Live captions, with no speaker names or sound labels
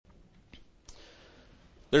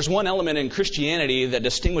There's one element in Christianity that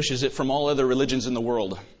distinguishes it from all other religions in the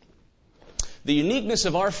world. The uniqueness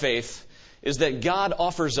of our faith is that God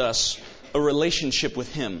offers us a relationship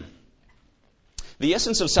with Him. The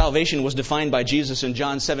essence of salvation was defined by Jesus in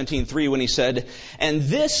John 17:3 when He said, "And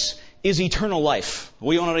this is eternal life."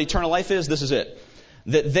 We know what eternal life is? This is it.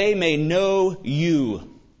 "That they may know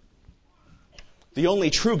you, the only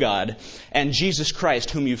true God, and Jesus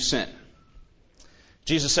Christ whom you've sent."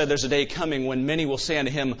 Jesus said there's a day coming when many will say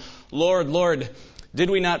unto Him, "Lord, Lord, did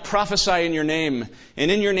we not prophesy in your name, and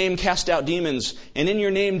in your name cast out demons, and in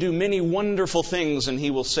your name do many wonderful things?" And He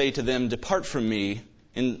will say to them, "Depart from me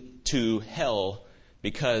into hell,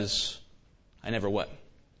 because I never" what?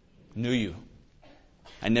 "Knew you."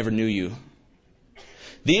 I never knew you.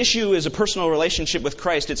 The issue is a personal relationship with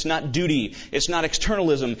Christ. It's not duty. It's not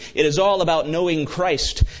externalism. It is all about knowing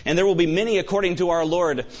Christ. And there will be many, according to our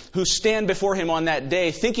Lord, who stand before Him on that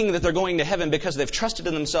day thinking that they're going to heaven because they've trusted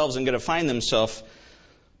in themselves and going to find themselves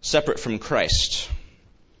separate from Christ.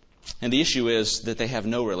 And the issue is that they have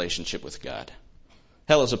no relationship with God.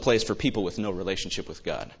 Hell is a place for people with no relationship with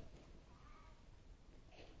God.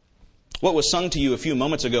 What was sung to you a few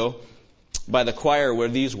moments ago by the choir were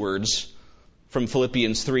these words from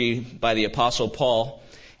Philippians 3 by the Apostle Paul.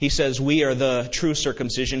 He says, "We are the true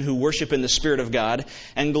circumcision who worship in the Spirit of God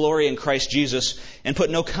and glory in Christ Jesus and put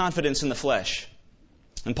no confidence in the flesh."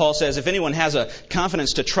 And Paul says, if anyone has a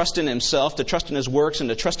confidence to trust in himself, to trust in his works, and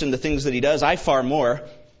to trust in the things that he does, I far more.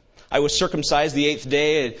 I was circumcised the 8th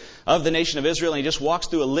day of the nation of Israel. And he just walks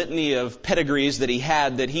through a litany of pedigrees that he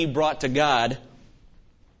had that he brought to God.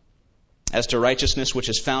 As to righteousness which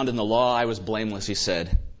is found in the law, I was blameless, he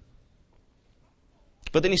said.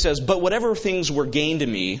 But then he says, "But whatever things were gain to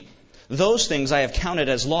me, those things I have counted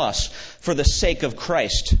as loss for the sake of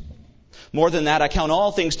Christ. More than that, I count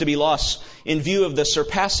all things to be loss in view of the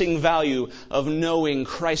surpassing value of knowing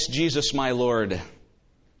Christ Jesus my Lord,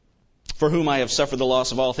 for whom I have suffered the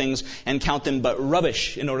loss of all things and count them but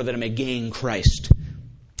rubbish in order that I may gain Christ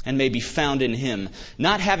and may be found in Him,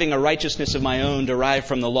 not having a righteousness of my own derived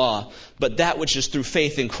from the law, but that which is through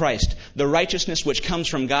faith in Christ, the righteousness which comes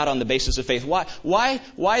from God on the basis of faith."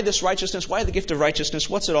 Why this righteousness? Why the gift of righteousness?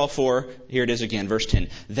 What's it all for? Here it is again, verse 10.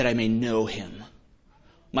 "That I may know Him."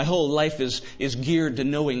 My whole life is geared to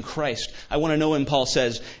knowing Christ. I want to know Him, Paul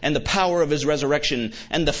says, and the power of His resurrection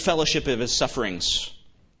and the fellowship of His sufferings.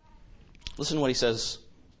 Listen to what he says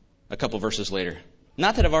a couple verses later.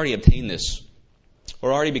 "Not that I've already obtained this,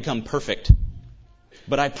 or already become perfect,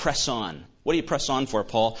 but I press on." What do you press on for,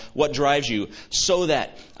 Paul? What drives you? "So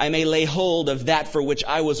that I may lay hold of that for which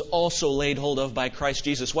I was also laid hold of by Christ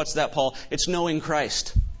Jesus." What's that, Paul? It's knowing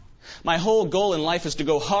Christ. My whole goal in life is to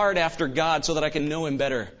go hard after God so that I can know Him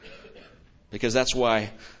better. Because that's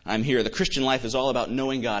why I'm here. The Christian life is all about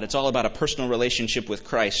knowing God. It's all about a personal relationship with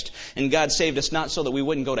Christ. And God saved us not so that we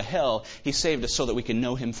wouldn't go to hell. He saved us so that we can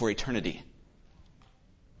know Him for eternity.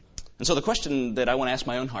 And so the question that I want to ask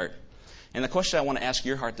my own heart, and the question I want to ask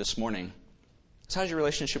your heart this morning, is how's your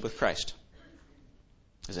relationship with Christ?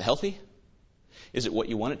 Is it healthy? Is it what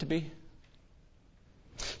you want it to be?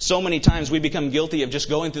 So many times we become guilty of just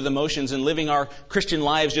going through the motions and living our Christian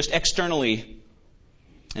lives just externally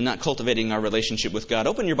and not cultivating our relationship with God.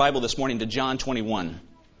 Open your Bible this morning to John 21.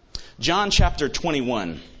 John chapter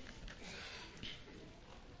 21.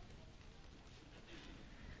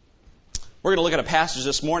 We're going to look at a passage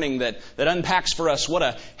this morning that unpacks for us what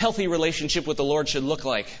a healthy relationship with the Lord should look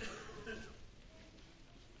like.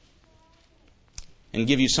 And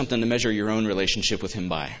give you something to measure your own relationship with Him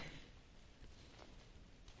by.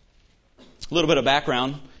 A little bit of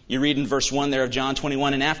background. You read in verse 1 there of John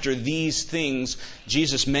 21, "And after these things,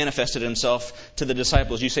 Jesus manifested Himself to the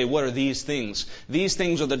disciples." You say, what are these things? These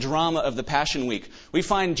things are the drama of the Passion Week. We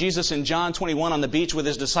find Jesus in John 21 on the beach with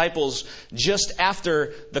His disciples just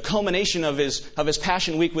after the culmination of His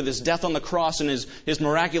Passion Week with His death on the cross and His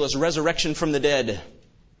miraculous resurrection from the dead.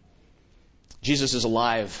 Jesus is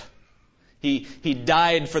alive. He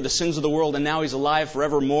died for the sins of the world, and now He's alive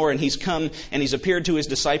forevermore, and He's come and He's appeared to His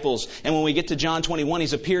disciples. And when we get to John 21,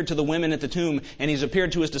 He's appeared to the women at the tomb, and He's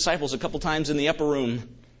appeared to His disciples a couple times in the upper room.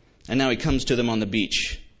 And now He comes to them on the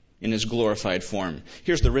beach in His glorified form.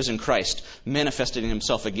 Here's the risen Christ manifesting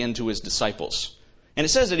Himself again to His disciples. And it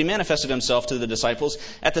says that He manifested Himself to the disciples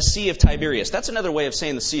at the Sea of Tiberias. That's another way of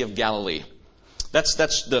saying the Sea of Galilee. That's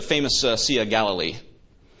the famous Sea of Galilee.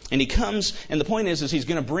 And He comes, and the point is He's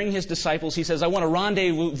going to bring His disciples. He says, I want to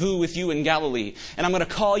rendezvous with you in Galilee. And I'm going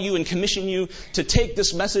to call you and commission you to take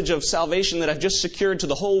this message of salvation that I've just secured to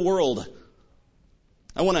the whole world.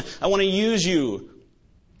 I want to use you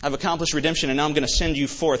I've accomplished redemption, and now I'm going to send you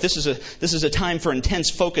forth. This is a time for intense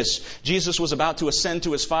focus. Jesus was about to ascend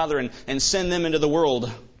to his Father and send them into the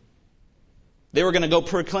world. They were going to go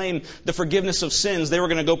proclaim the forgiveness of sins. They were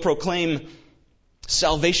going to go proclaim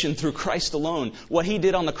salvation through Christ alone. What he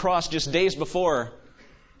did on the cross just days before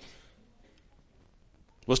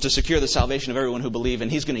was to secure the salvation of everyone who believed, and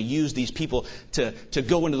he's going to use these people to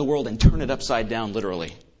go into the world and turn it upside down,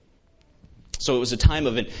 literally. So it was a time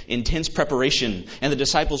of an intense preparation. And the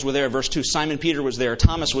disciples were there. Verse 2, Simon Peter was there.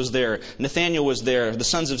 Thomas was there. Nathanael was there. The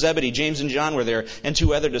sons of Zebedee, James and John were there. And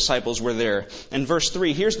 2 other disciples were there. And verse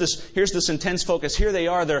 3, here's this intense focus. Here they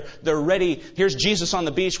are. They're ready. Here's Jesus on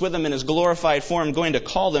the beach with them in his glorified form, going to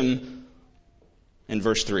call them. In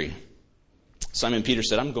verse 3, Simon Peter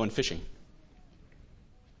said, I'm going fishing.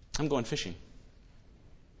 I'm going fishing.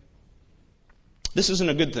 This isn't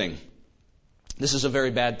a good thing. This is a very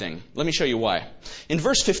bad thing. Let me show you why. In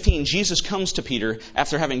verse 15, Jesus comes to Peter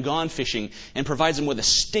after having gone fishing and provides him with a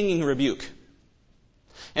stinging rebuke.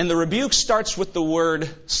 And the rebuke starts with the word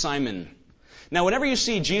Simon. Now, whenever you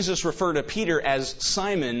see Jesus refer to Peter as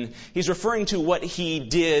Simon, he's referring to what he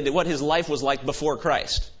did, what his life was like before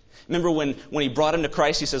Christ. Remember when he brought him to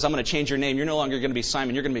Christ, he says, I'm going to change your name. You're no longer going to be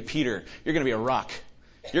Simon. You're going to be Peter. You're going to be a rock.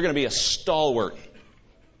 You're going to be a stalwart.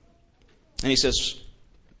 And he says,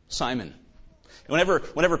 Simon.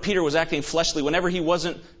 Whenever Peter was acting fleshly, whenever he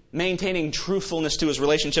wasn't maintaining truthfulness to his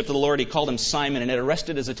relationship to the Lord, he called him Simon, and it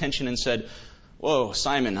arrested his attention and said, whoa,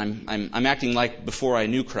 Simon, I'm acting like before I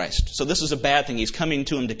knew Christ. So this is a bad thing. He's coming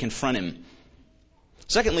to him to confront him.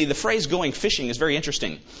 Secondly, the phrase going fishing is very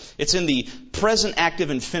interesting. It's in the present active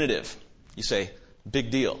infinitive. You say,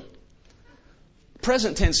 big deal.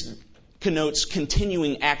 Present tense connotes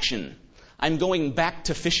continuing action. I'm going back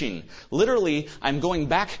to fishing. Literally, I'm going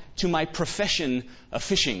back to my profession of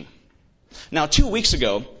fishing. Now, 2 weeks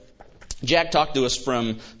ago, Jack talked to us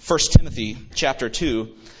from 1 Timothy chapter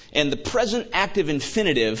 2, and the present active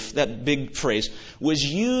infinitive, that big phrase, was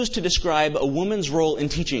used to describe a woman's role in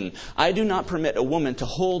teaching. I do not permit a woman to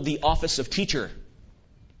hold the office of teacher.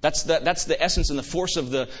 That's the essence and the force of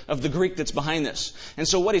the Greek that's behind this. And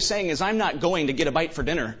so what he's saying is, I'm not going to get a bite for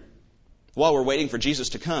dinner while we're waiting for Jesus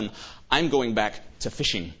to come. I'm going back to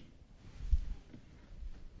fishing.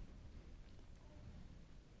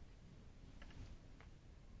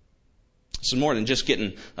 It's more than just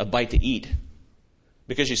getting a bite to eat.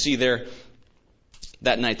 Because you see there,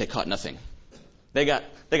 that night they caught nothing. They got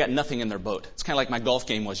nothing in their boat. It's kind of like my golf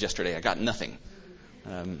game was yesterday. I got nothing.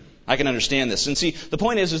 I can understand this. And see, the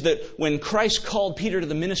point is that when Christ called Peter to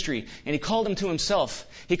the ministry, and he called him to himself,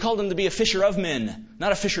 he called him to be a fisher of men,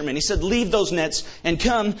 not a fisherman. He said, leave those nets and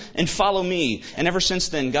come and follow me. And ever since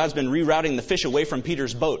then, God's been rerouting the fish away from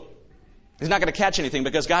Peter's boat. He's not going to catch anything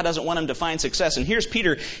because God doesn't want him to find success. And here's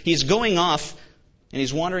Peter. He's going off and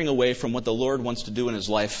he's wandering away from what the Lord wants to do in his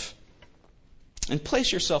life. And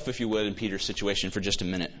place yourself, if you would, in Peter's situation for just a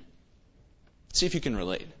minute. See if you can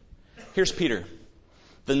relate. Here's Peter.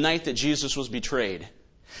 The night that Jesus was betrayed.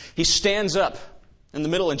 He stands up in the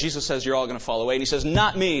middle and Jesus says, you're all going to fall away. And he says,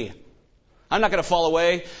 not me. I'm not going to fall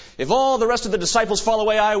away. If all the rest of the disciples fall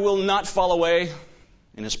away, I will not fall away.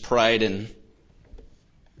 In his pride, and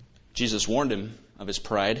Jesus warned him of his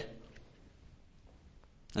pride.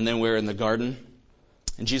 And then we're in the garden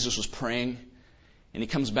and Jesus was praying and he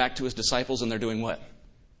comes back to his disciples and they're doing what?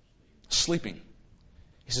 Sleeping.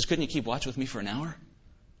 He says, couldn't you keep watch with me for an hour?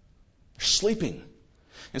 They're sleeping.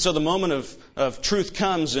 And so the moment of truth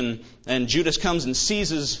comes and Judas comes and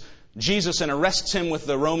seizes Jesus and arrests him with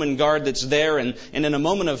the Roman guard that's there. And in a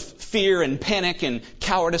moment of fear and panic and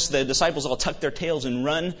cowardice, the disciples all tuck their tails and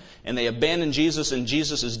run. And they abandon Jesus, and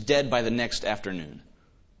Jesus is dead by the next afternoon.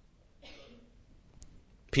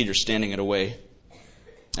 Peter's standing away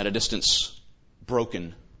at a distance,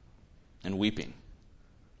 broken and weeping.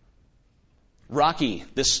 Rocky,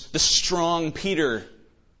 this strong Peter,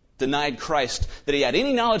 denied Christ, that he had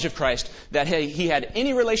any knowledge of Christ, that he had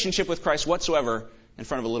any relationship with Christ whatsoever in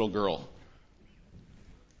front of a little girl.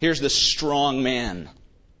 Here's this strong man.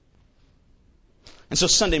 And so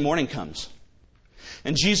Sunday morning comes.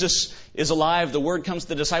 And Jesus is alive. The word comes to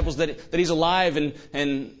the disciples that he's alive.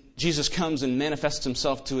 And Jesus comes and manifests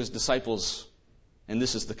himself to his disciples. And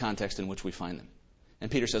this is the context in which we find them.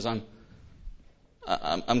 And Peter says,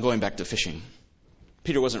 I'm going back to fishing.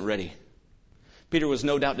 Peter wasn't ready. Peter was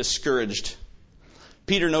no doubt discouraged.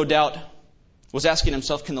 Peter, no doubt, was asking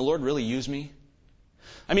himself, can the Lord really use me?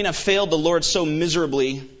 I mean, I've failed the Lord so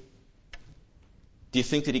miserably. Do you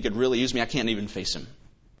think that he could really use me? I can't even face him.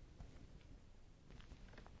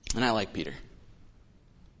 And I like Peter.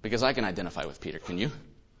 Because I can identify with Peter. Can you?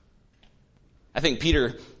 I think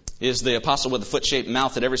Peter is the apostle with the foot-shaped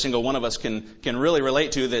mouth that every single one of us can really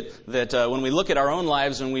relate to, that when we look at our own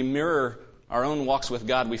lives and we mirror our own walks with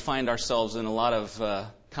God, we find ourselves in a lot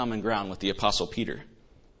of common ground with the apostle Peter.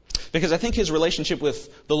 Because I think his relationship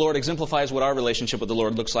with the Lord exemplifies what our relationship with the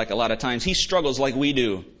Lord looks like a lot of times. He struggles like we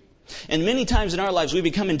do. And many times in our lives, we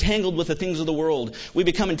become entangled with the things of the world. We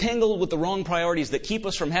become entangled with the wrong priorities that keep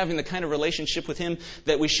us from having the kind of relationship with Him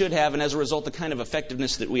that we should have, and as a result, the kind of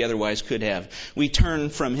effectiveness that we otherwise could have. We turn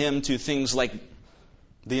from Him to things like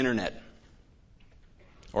the internet,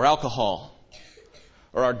 or alcohol,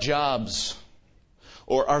 or our jobs,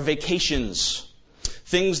 or our vacations.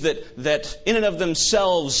 Things that in and of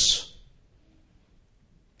themselves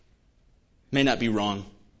may not be wrong,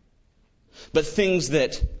 but things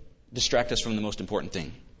that distract us from the most important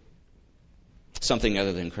thing. Something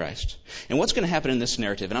other than Christ. And what's going to happen in this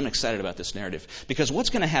narrative, and I'm excited about this narrative, because what's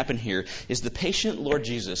going to happen here is the patient Lord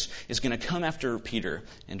Jesus is going to come after Peter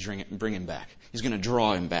and bring him back. He's going to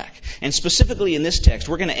draw him back. And specifically in this text,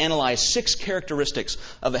 we're going to analyze 6 characteristics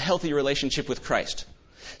of a healthy relationship with Christ.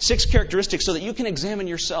 6 characteristics so that you can examine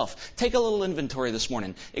yourself. Take a little inventory this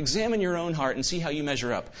morning. Examine your own heart and see how you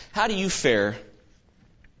measure up. How do you fare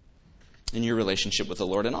in your relationship with the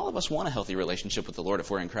Lord? And all of us want a healthy relationship with the Lord if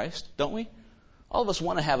we're in Christ, don't we? All of us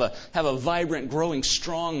want to have a vibrant, growing,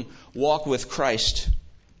 strong walk with Christ.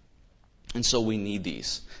 And so we need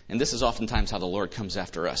these. And this is oftentimes how the Lord comes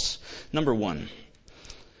after us. Number 1,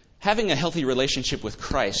 having a healthy relationship with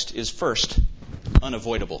Christ is first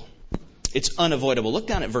unavoidable. It's unavoidable. Look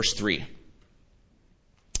down at verse 3.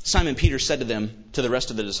 Simon Peter said to the rest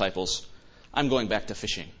of the disciples, "I'm going back to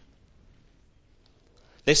fishing."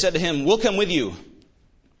 They said to him, "We'll come with you."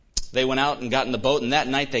 They went out and got in the boat, and that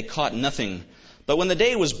night they caught nothing. But when the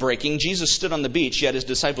day was breaking, Jesus stood on the beach, yet his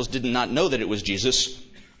disciples did not know that it was Jesus.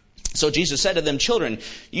 So Jesus said to them, "Children,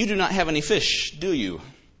 you do not have any fish, do you?"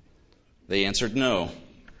 They answered, "No."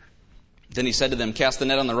 Then he said to them, "Cast the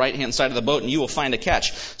net on the right-hand side of the boat, and you will find a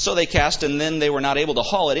catch." So they cast, and then they were not able to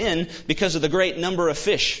haul it in because of the great number of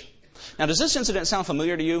fish. Now, does this incident sound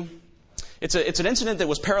familiar to you? It's an incident that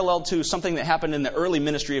was parallel to something that happened in the early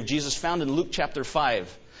ministry of Jesus, found in Luke chapter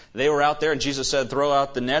 5. They were out there, and Jesus said, "Throw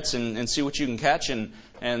out the nets and see what you can catch." And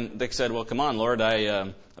they said, "Well, come on, Lord,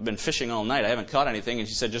 I've been fishing all night. I haven't caught anything." And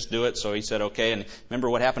he said, "Just do it." So he said, "Okay." And remember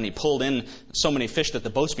what happened? He pulled in so many fish that the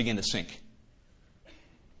boats began to sink.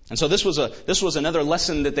 And so this was another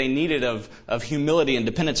lesson that they needed of humility and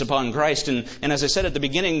dependence upon Christ. And as I said at the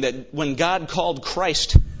beginning, that when God called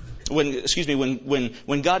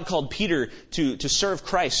when God called Peter to serve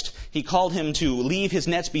Christ, He called him to leave his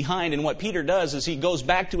nets behind. And what Peter does is he goes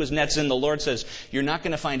back to his nets, and the Lord says, "You're not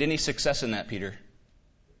going to find any success in that, Peter.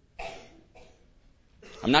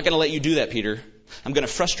 I'm not going to let you do that, Peter. I'm going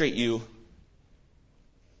to frustrate you.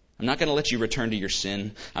 I'm not going to let you return to your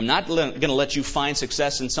sin. I'm not going to let you find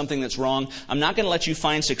success in something that's wrong. I'm not going to let you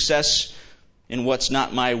find success in what's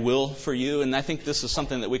not my will for you." And I think this is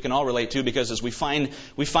something that we can all relate to, because as we find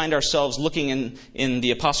ourselves looking in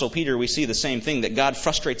the Apostle Peter, we see the same thing, that God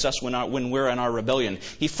frustrates us when we're in our rebellion.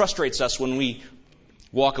 He frustrates us when we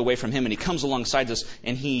walk away from Him, and He comes alongside us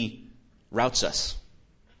and He routs us.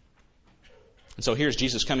 And so here's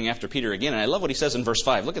Jesus coming after Peter again. And I love what He says in verse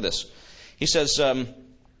 5. Look at this. He says,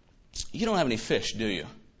 "You don't have any fish, do you?"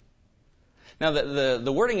 Now,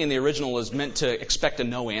 the wording in the original is meant to expect a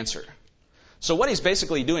no answer. So what He's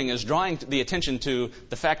basically doing is drawing the attention to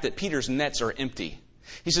the fact that Peter's nets are empty.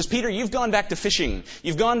 He says, "Peter, you've gone back to fishing.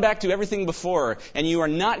 You've gone back to everything before, and you are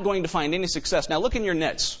not going to find any success. Now look in your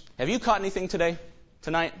nets. Have you caught anything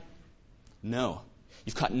tonight? No.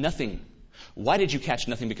 You've caught nothing. Why did you catch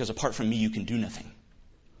nothing? Because apart from me, you can do nothing.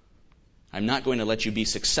 I'm not going to let you be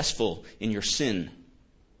successful in your sin."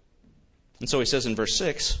 And so He says in verse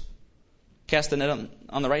 6, "Cast the net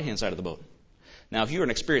on the right-hand side of the boat." Now, if you're an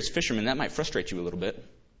experienced fisherman, that might frustrate you a little bit,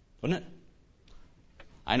 wouldn't it?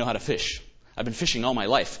 I know how to fish. I've been fishing all my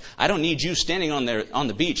life. I don't need you standing on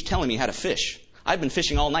the beach telling me how to fish. I've been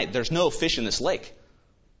fishing all night. There's no fish in this lake.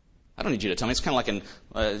 I don't need you to tell me. It's kind of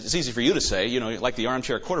like it's easy for you to say, like the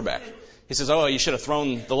armchair quarterback. He says, "Oh, you should have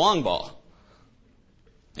thrown the long ball."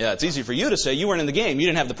 Yeah, it's easy for you to say. You weren't in the game. You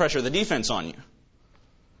didn't have the pressure of the defense on you.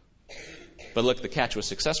 But look, the catch was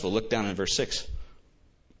successful. Look down in verse 6.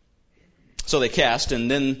 So they cast, and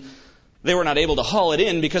then they were not able to haul it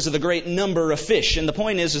in because of the great number of fish. And the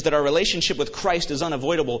point is that our relationship with Christ is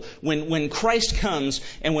unavoidable. When Christ comes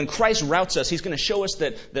and when Christ routs us, He's going to show us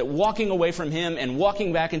that walking away from Him and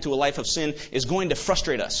walking back into a life of sin is going to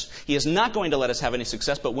frustrate us. He is not going to let us have any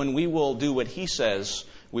success, but when we will do what He says,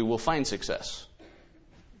 we will find success.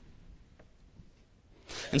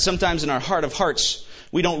 And sometimes in our heart of hearts,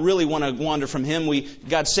 We don't really want to wander from Him.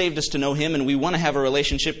 God saved us to know Him, and we want to have a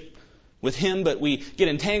relationship with Him, but we get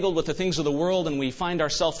entangled with the things of the world, and we find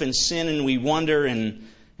ourselves in sin, and we wander, and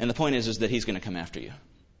the point is that He's going to come after you.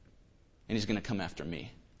 And He's going to come after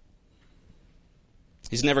me.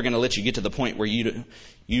 He's never going to let you get to the point where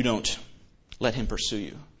you don't let Him pursue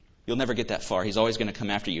you. You'll never get that far. He's always going to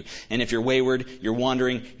come after you. And if you're wayward, you're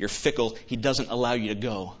wandering, you're fickle, He doesn't allow you to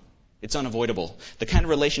go. It's unavoidable. The kind of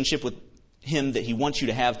relationship with Him that He wants you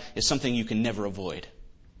to have is something you can never avoid.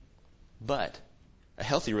 But a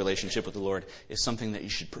healthy relationship with the Lord is something that you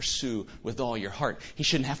should pursue with all your heart. He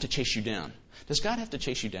shouldn't have to chase you down. Does God have to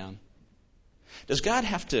chase you down? Does God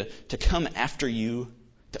have to come after you,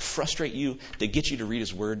 to frustrate you, to get you to read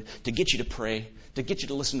His Word, to get you to pray, to get you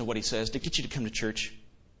to listen to what He says, to get you to come to church,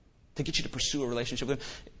 to get you to pursue a relationship with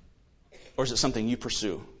Him? Or is it something you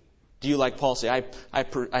pursue? Do you, like Paul, say,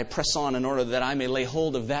 I press on in order that I may lay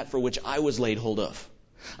hold of that for which I was laid hold of?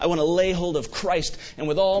 I want to lay hold of Christ, and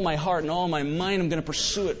with all my heart and all my mind, I'm going to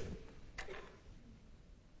pursue it.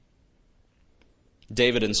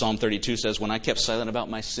 David in Psalm 32 says, when I kept silent about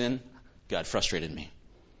my sin, God frustrated me.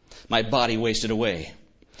 My body wasted away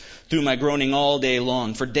through my groaning all day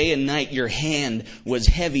long. For day and night your hand was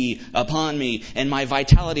heavy upon me, and my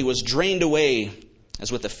vitality was drained away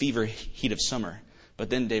as with the fever heat of summer. But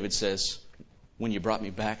then David says, when you brought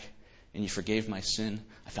me back and you forgave my sin,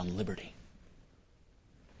 I found liberty.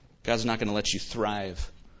 God's not going to let you thrive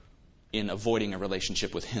in avoiding a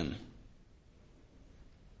relationship with Him.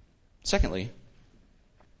 Secondly,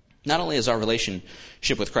 not only is our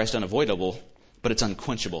relationship with Christ unavoidable, but it's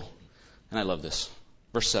unquenchable. And I love this.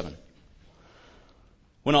 Verse 7.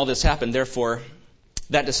 When all this happened, therefore,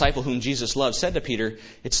 that disciple whom Jesus loved said to Peter,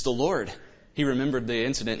 it's the Lord. He remembered the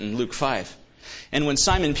incident in Luke 5. And when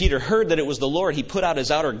Simon Peter heard that it was the Lord, he put out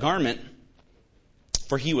his outer garment,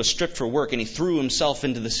 for he was stripped for work, and he threw himself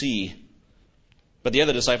into the sea. But the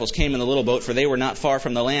other disciples came in the little boat, for they were not far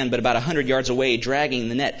from the land, but about 100 yards away, dragging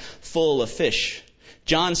the net full of fish.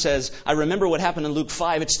 John says, I remember what happened in Luke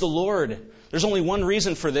 5. It's the Lord. There's only one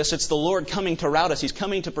reason for this. It's the Lord coming to rout us. He's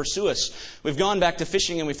coming to pursue us. We've gone back to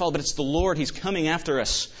fishing and we followed, but it's the Lord. He's coming after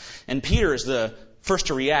us. And Peter is the first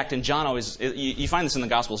to react, and John always, you find this in the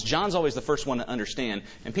Gospels, John's always the first one to understand,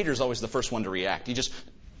 and Peter's always the first one to react. He just,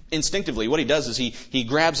 instinctively, what he does is he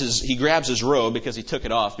grabs his robe because he took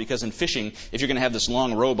it off, because in fishing, if you're going to have this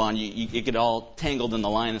long robe on, you get all tangled in the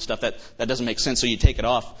line and stuff. That doesn't make sense, so you take it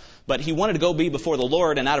off. But he wanted to go be before the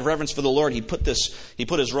Lord, and out of reverence for the Lord, he put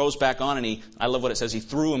his robes back on, and I love what it says, he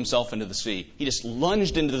threw himself into the sea. He just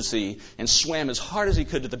lunged into the sea and swam as hard as he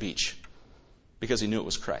could to the beach because he knew it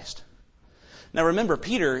was Christ. Now remember,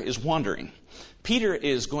 Peter is wandering. Peter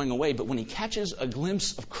is going away, but when he catches a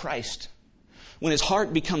glimpse of Christ, when his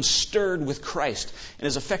heart becomes stirred with Christ and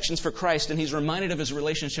his affections for Christ, and he's reminded of his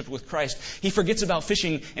relationship with Christ, he forgets about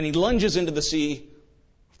fishing and he lunges into the sea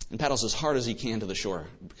and paddles as hard as he can to the shore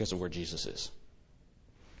because of where Jesus is.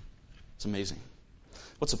 It's amazing.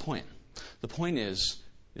 What's the point? The point is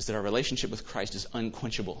that our relationship with Christ is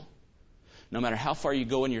unquenchable. No matter how far you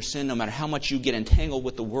go in your sin, no matter how much you get entangled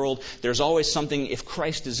with the world, there's always something, if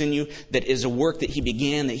Christ is in you, that is a work that He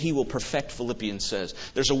began, that He will perfect, Philippians says.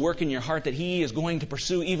 There's a work in your heart that He is going to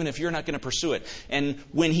pursue, even if you're not going to pursue it. And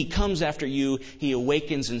when He comes after you, He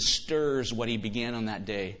awakens and stirs what He began on that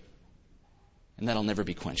day. And that'll never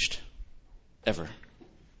be quenched. Ever.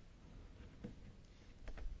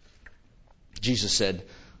 Jesus said,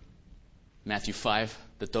 Matthew 5,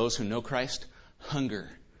 that those who know Christ hunger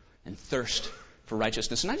and thirst for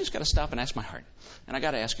righteousness. And I just got to stop and ask my heart. And I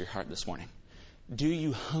got to ask your heart this morning. Do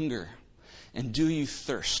you hunger and do you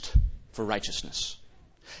thirst for righteousness?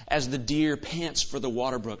 As the deer pants for the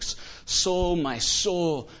water brooks, so my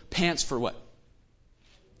soul pants for what?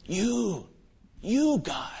 You,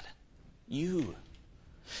 God. You.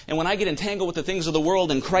 And when I get entangled with the things of the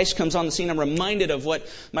world and Christ comes on the scene, I'm reminded of what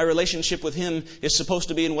my relationship with Him is supposed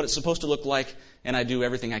to be and what it's supposed to look like. And I do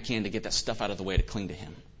everything I can to get that stuff out of the way to cling to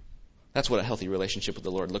Him. That's what a healthy relationship with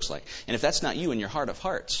the Lord looks like. And if that's not you in your heart of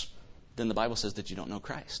hearts, then the Bible says that you don't know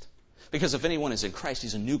Christ. Because if anyone is in Christ,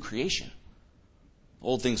 he's a new creation.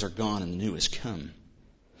 Old things are gone and the new has come.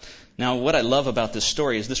 Now, what I love about this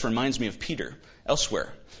story is this reminds me of Peter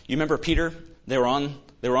elsewhere. You remember Peter? They were on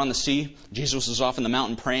the sea. Jesus was off in the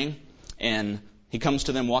mountain praying, and He comes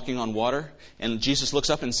to them walking on water. And Jesus looks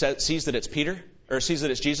up and sees that it's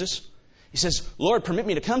Jesus. He says, Lord, permit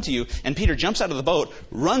me to come to you. And Peter jumps out of the boat,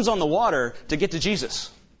 runs on the water to get to Jesus.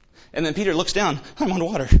 And then Peter looks down, I'm on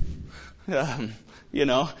water. And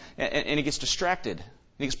he gets distracted. And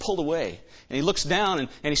he gets pulled away. And he looks down and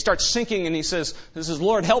he starts sinking and he says,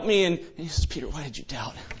 Lord, help me. And he says, Peter, why did you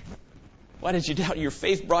doubt? Why did you doubt? Your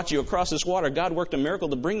faith brought you across this water. God worked a miracle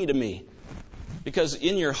to bring you to me. Because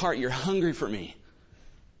in your heart, you're hungry for me.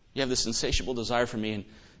 You have this insatiable desire for me.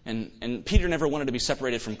 And Peter never wanted to be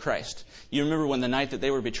separated from Christ. You remember when the night that they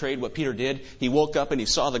were betrayed, what Peter did? He woke up and he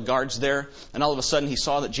saw the guards there. And all of a sudden he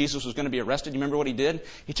saw that Jesus was going to be arrested. You remember what he did?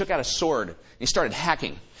 He took out a sword and he started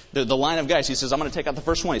hacking the line of guys. He says, I'm going to take out the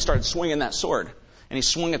first one. He started swinging that sword. And he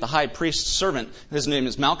swung at the high priest's servant. His name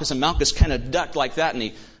is Malchus. And Malchus kind of ducked like that and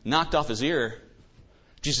he knocked off his ear.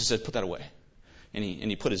 Jesus said, put that away. And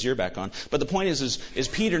he put his ear back on. But the point is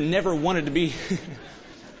Peter never wanted to be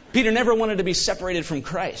Peter never wanted to be separated from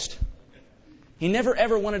Christ. He never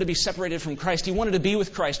ever wanted to be separated from Christ. He wanted to be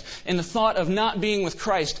with Christ. And the thought of not being with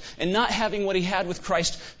Christ and not having what he had with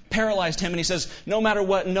Christ paralyzed him. And he says, no matter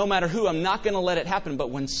what, no matter who, I'm not going to let it happen. But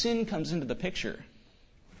when sin comes into the picture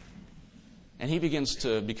and he begins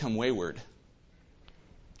to become wayward,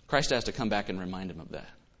 Christ has to come back and remind him of that.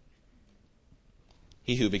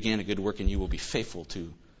 He who began a good work in you will be faithful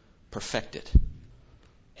to perfect it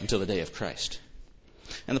until the day of Christ.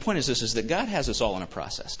 And the point is this, is that God has us all in a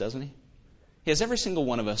process, doesn't he? He has every single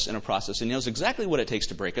one of us in a process, and he knows exactly what it takes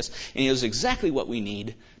to break us, and he knows exactly what we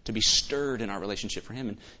need to be stirred in our relationship for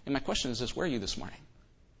him. And my question is this, where are you this morning?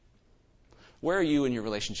 Where are you in your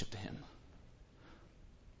relationship to him?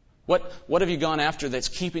 What have you gone after that's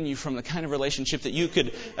keeping you from the kind of relationship that you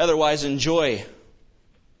could otherwise enjoy?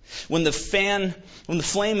 When the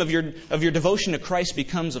flame of your devotion to Christ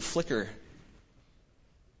becomes a flicker,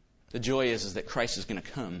 the joy is that Christ is going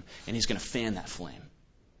to come and he's going to fan that flame.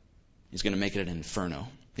 He's going to make it an inferno.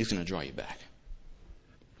 He's going to draw you back.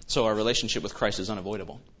 So our relationship with Christ is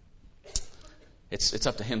unavoidable. It's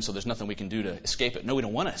up to him, so there's nothing we can do to escape it. No, we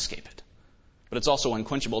don't want to escape it. But it's also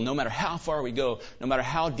unquenchable. No matter how far we go, no matter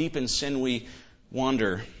how deep in sin we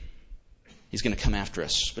wander, he's going to come after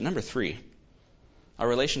us. But number 3, our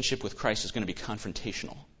relationship with Christ is going to be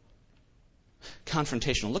confrontational.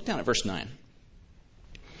 Confrontational. Look down at verse 9.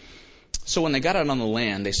 So when they got out on the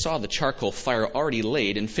land, they saw the charcoal fire already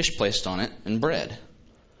laid and fish placed on it and bread.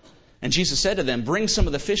 And Jesus said to them, bring some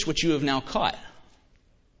of the fish which you have now caught.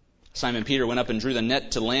 Simon Peter went up and drew the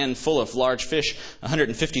net to land full of large fish,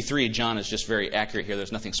 153. John is just very accurate here.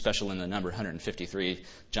 There's nothing special in the number 153.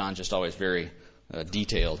 John's just always very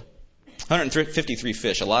detailed. 153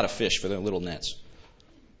 fish, a lot of fish for their little nets.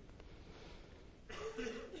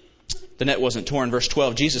 The net wasn't torn. Verse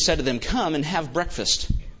 12, Jesus said to them, come and have breakfast.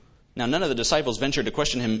 Now none of the disciples ventured to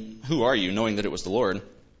question him, who are you, knowing that it was the Lord.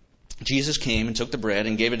 Jesus came and took the bread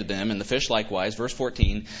and gave it to them, and the fish likewise. Verse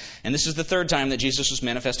 14, and this is the third time that Jesus was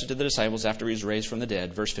manifested to the disciples after he was raised from the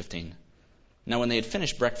dead. Verse 15, now when they had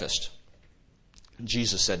finished breakfast,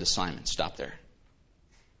 Jesus said to Simon, stop there.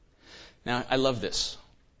 Now I love this,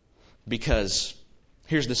 because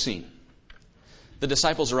here's the scene. The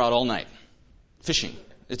disciples are out all night, fishing.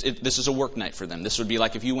 This is a work night for them. This would be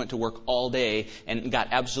like if you went to work all day and got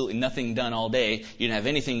absolutely nothing done all day. You didn't have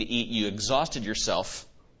anything to eat. You exhausted yourself.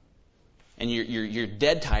 And you're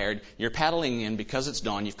dead tired. You're paddling in because it's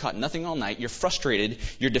dawn. You've caught nothing all night. You're frustrated.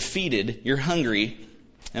 You're defeated. You're hungry.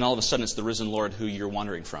 And all of a sudden it's the risen Lord who you're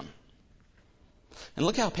wandering from. And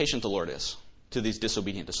look how patient the Lord is to these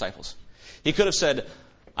disobedient disciples. He could have said,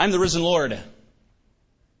 I'm the risen Lord.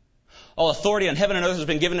 All authority on heaven and earth has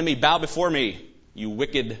been given to me. Bow before me, you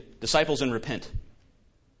wicked disciples, and repent.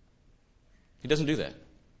 He doesn't do that.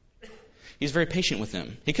 He's very patient with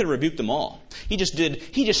them. He could have rebuked them all. He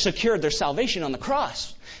just secured their salvation on the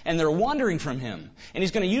cross. And they're wandering from him. And he's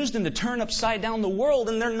going to use them to turn upside down the world,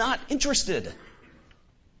 and they're not interested.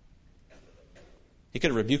 He could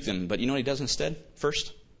have rebuked them, but you know what he does instead?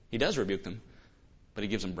 First, he does rebuke them, but he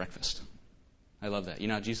gives them breakfast. I love that. You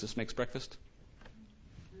know how Jesus makes breakfast?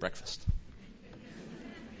 Breakfast.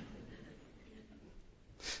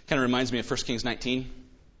 Kind of reminds me of 1 Kings 19.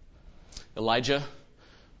 Elijah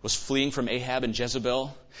was fleeing from Ahab and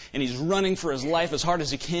Jezebel, and he's running for his life as hard as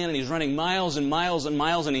he can, and he's running miles and miles and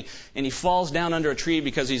miles, and he falls down under a tree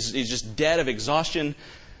because he's just dead of exhaustion,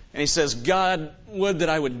 and he says, God, would that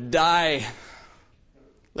I would die.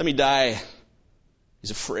 Let me die.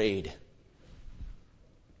 He's afraid.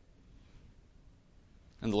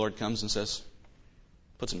 And the Lord comes and says,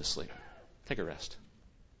 puts him to sleep. Take a rest.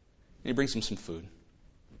 And he brings him some food.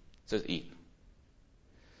 Says, eat.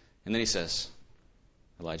 And then he says,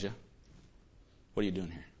 Elijah, what are you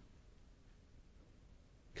doing here?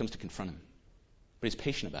 He comes to confront him. But he's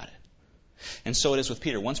patient about it. And so it is with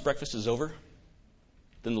Peter. Once breakfast is over,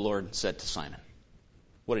 then the Lord said to Simon,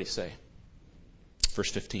 what did he say?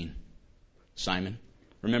 Verse 15. Simon.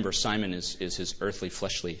 Remember, Simon is his earthly,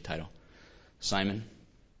 fleshly title. Simon,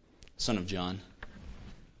 son of John,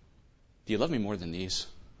 do you love me more than these?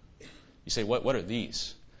 You say, what are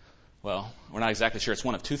these? Well, we're not exactly sure. It's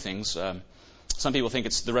one of two things. Some people think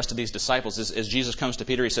it's the rest of these disciples. As Jesus comes to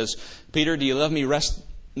Peter, he says, Peter, do you love me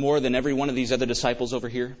more than every one of these other disciples over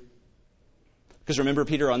here? Because remember,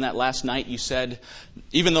 Peter, on that last night you said,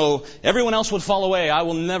 even though everyone else would fall away, I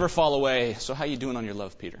will never fall away. So how are you doing on your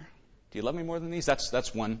love, Peter? Do you love me more than these?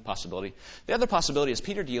 That's one possibility. The other possibility is,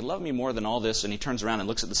 Peter, do you love me more than all this? And he turns around and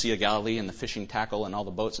looks at the Sea of Galilee and the fishing tackle and all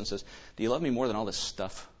the boats and says, do you love me more than all this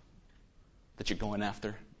stuff that you're going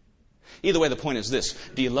after? Either way, the point is this.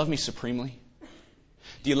 Do you love me supremely?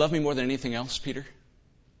 Do you love me more than anything else, Peter?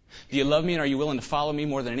 Do you love me and are you willing to follow me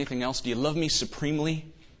more than anything else? Do you love me supremely?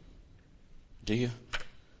 Do you?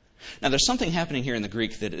 Now, there's something happening here in the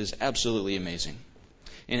Greek that is absolutely amazing.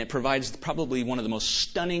 And it provides probably one of the most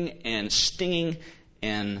stunning and stinging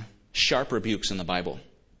and sharp rebukes in the Bible.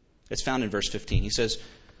 It's found in verse 15. He says,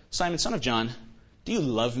 Simon, son of John, do you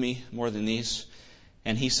love me more than these?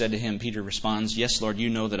 And he said to him, Peter responds, yes, Lord,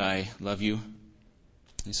 you know that I love you.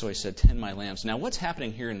 And so he said, tend my lambs. Now, what's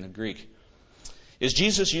happening here in the Greek is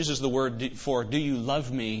Jesus uses the word for do you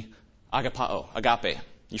love me, agapao, agape.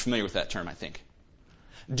 You're familiar with that term, I think.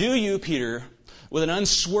 Do you, Peter, with an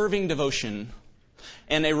unswerving devotion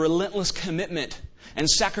and a relentless commitment and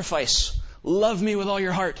sacrifice, love me with all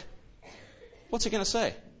your heart? What's he going to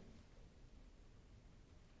say?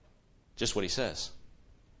 Just what he says.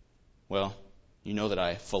 Well, you know that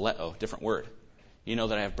I phileo, different word. You know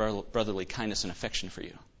that I have brotherly kindness and affection for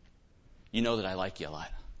you. You know that I like you a lot.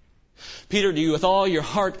 Peter, do you with all your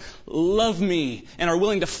heart love me and are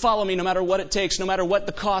willing to follow me no matter what it takes, no matter what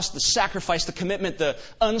the cost, the sacrifice, the commitment, the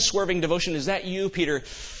unswerving devotion? Is that you, Peter?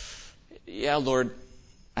 Yeah, Lord,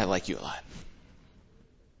 I like you a lot.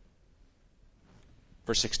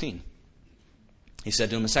 Verse 16. He said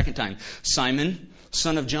to him a second time, Simon,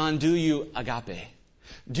 son of John, do you agape?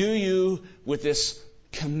 Do you with this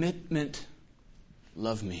commitment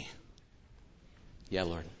love me? Yeah,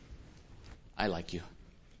 Lord, I like you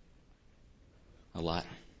a lot.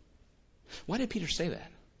 Why did Peter say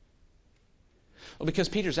that? Well, because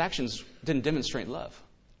Peter's actions didn't demonstrate love.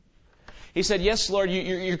 He said, yes, Lord,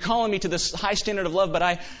 you're calling me to this high standard of love, but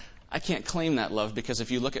I can't claim that love because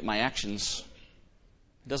if you look at my actions,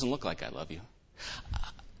 it doesn't look like I love you.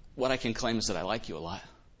 What I can claim is that I like you a lot.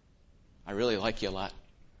 I really like you a lot.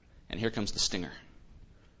 And here comes the stinger.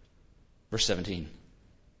 Verse 17.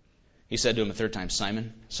 He said to him a third time,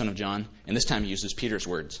 Simon, son of John, and this time he uses Peter's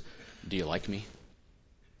words, do you like me?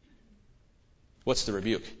 What's the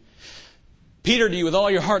rebuke? Peter, do you with all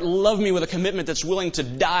your heart love me with a commitment that's willing to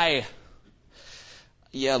die?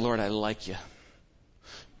 Yeah, Lord, I like you.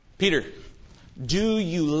 Peter, do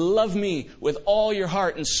you love me with all your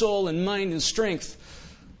heart and soul and mind and strength?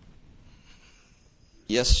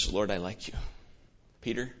 Yes, Lord, I like you.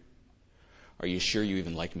 Peter, are you sure you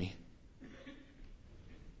even like me?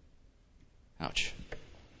 Ouch.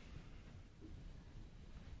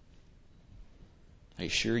 Are you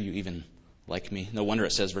sure you even like me? No wonder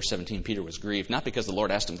it says, verse 17, Peter was grieved. Not because the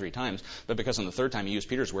Lord asked him 3 times, but because on the third time he used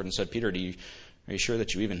Peter's word and said, Peter, are you sure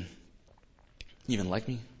that you even like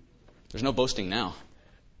me? There's no boasting now.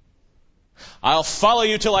 I'll follow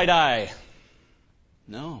you till I die.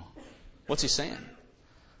 No. What's he saying?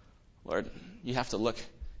 Lord, you have to look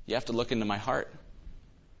into my heart.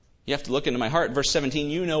 You have to look into my heart. Verse 17,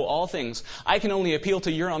 you know all things. I can only appeal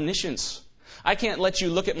to your omniscience. I can't let you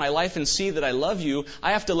look at my life and see that I love you.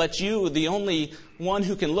 I have to let you, the only one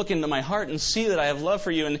who can look into my heart and see that I have love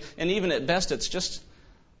for you. And even at best,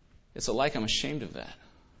 it's alike I'm ashamed of that.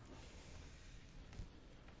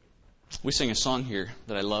 We sing a song here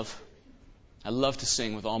that I love. I love to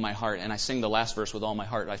sing with all my heart, and I sing the last verse with all my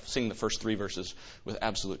heart. I sing the first 3 verses with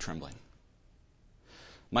absolute trembling.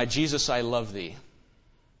 My Jesus, I love thee.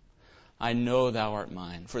 I know thou art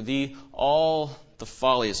mine. For thee all the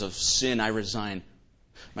follies of sin I resign.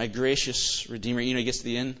 My gracious Redeemer, he gets to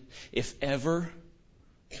the end. If ever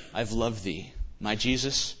I've loved thee, my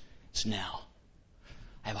Jesus, it's now.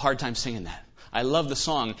 I have a hard time singing that. I love the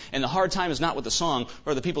song, and the hard time is not with the song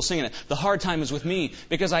or the people singing it. The hard time is with me,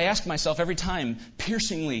 because I ask myself every time,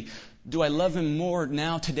 piercingly, do I love him more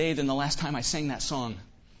now today than the last time I sang that song?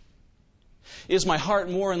 Is my heart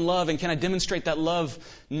more in love, and can I demonstrate that love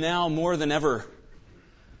now more than ever?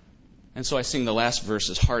 And so I sing the last verse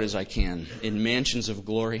as hard as I can. In mansions of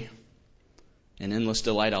glory and endless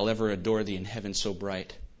delight, I'll ever adore thee in heaven so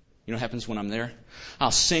bright. You know what happens when I'm there?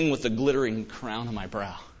 I'll sing with the glittering crown on my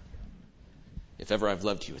brow. If ever I've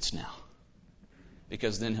loved you, it's now.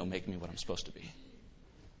 Because then he'll make me what I'm supposed to be.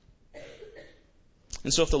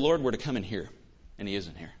 And so if the Lord were to come in here, and he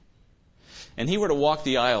isn't here, and he were to walk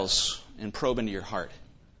the aisles and probe into your heart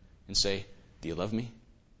and say, do you love me?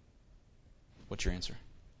 What's your answer?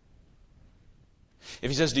 If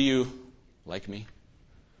he says, do you like me?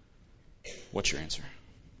 What's your answer?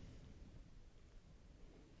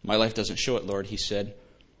 My life doesn't show it, Lord, he said.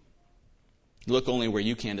 Look only where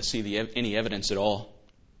you can to see any evidence at all.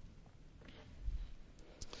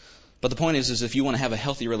 But the point is if you want to have a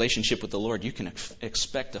healthy relationship with the Lord, you can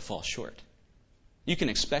expect to fall short. You can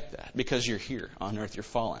expect that because you're here on earth, you're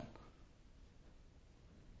fallen.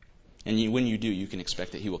 And when you do, you can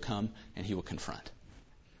expect that he will come and he will confront.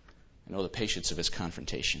 And know the patience of his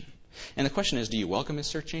confrontation. And the question is, do you welcome his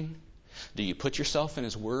searching? Do you put yourself in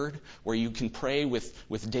his word where you can pray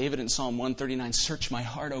with David in Psalm 139, search my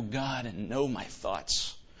heart, O God, and know my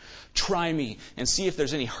thoughts. Try me and see if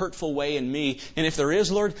there's any hurtful way in me. And if there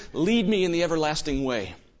is, Lord, lead me in the everlasting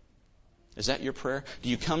way. Is that your prayer? Do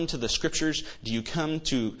you come to the Scriptures? Do you come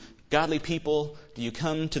to godly people? Do you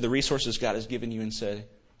come to the resources God has given you and say,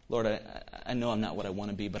 Lord, I know I'm not what I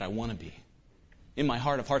want to be, but I want to be. In my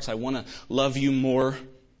heart of hearts, I want to love you more.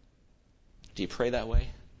 Do you pray that way?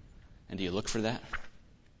 And do you look for that?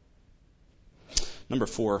 Number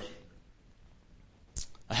 4,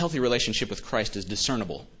 a healthy relationship with Christ is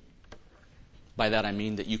discernible. By that I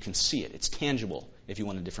mean that you can see it. It's tangible, if you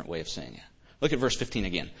want a different way of saying it. Look at verse 15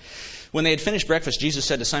 again. When they had finished breakfast, Jesus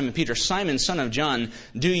said to Simon Peter, Simon, son of John,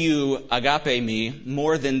 do you agape me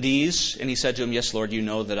more than these? And he said to him, yes, Lord, you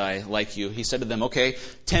know that I like you. He said to them, okay,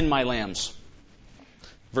 tend my lambs.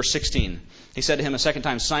 Verse 16, he said to him a second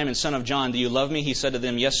time, Simon, son of John, do you love me? He said to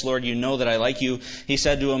them, yes, Lord, you know that I like you. He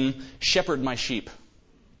said to him, shepherd my sheep.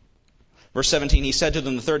 Verse 17, he said to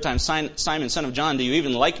them the third time, Simon, son of John, do you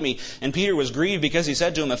even like me? And Peter was grieved because he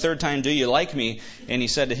said to him a third time, do you like me? And he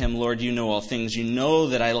said to him, Lord, you know all things. You know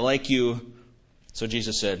that I like you. So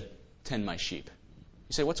Jesus said, tend my sheep.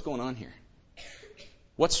 You say, what's going on here?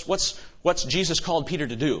 What's Jesus called Peter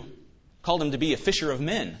to do? Called him to be a fisher of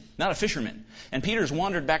men, not a fisherman. And Peter's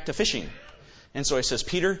wandered back to fishing. And so he says,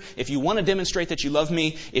 Peter, if you want to demonstrate that you love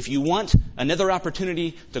me, if you want another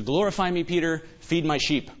opportunity to glorify me, Peter, feed my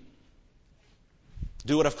sheep.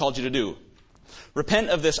 Do what I've called you to do. Repent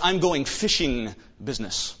of this I'm going fishing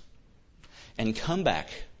business. And come back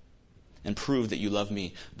and prove that you love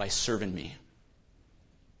me by serving me.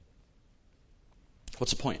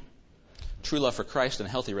 What's the point? True love for Christ and a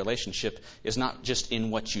healthy relationship is not just in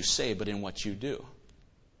what you say, but in what you do.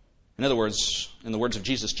 In other words, in the words of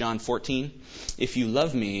Jesus, John 14, if you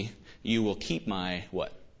love me, you will keep my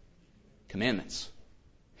what? Commandments.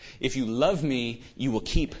 If you love me, you will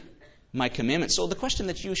keep my commandments. So the question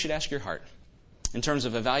that you should ask your heart in terms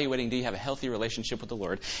of evaluating, do you have a healthy relationship with the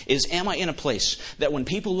Lord, is am I in a place that when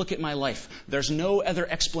people look at my life, there's no other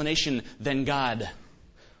explanation than God?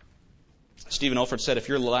 Stephen Olford said, if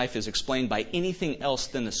your life is explained by anything else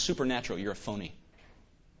than the supernatural, you're a phony.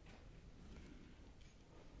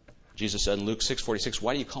 Jesus said in Luke 6:46,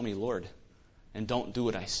 why do you call me Lord and don't do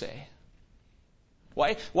what I say?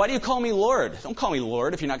 Why do you call me Lord? Don't call me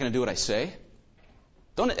Lord if you're not going to do what I say.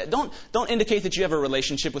 Don't indicate that you have a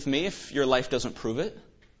relationship with me if your life doesn't prove it.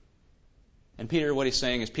 And Peter, what he's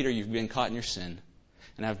saying is, Peter, you've been caught in your sin,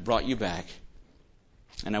 and I've brought you back,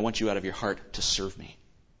 and I want you out of your heart to serve me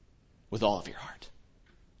with all of your heart.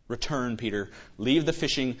 Return, Peter. Leave the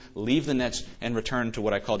fishing, leave the nets, and return to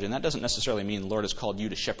what I called you. And that doesn't necessarily mean the Lord has called you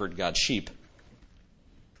to shepherd God's sheep.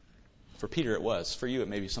 For Peter it was. For you it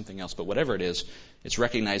may be something else. But whatever it is, it's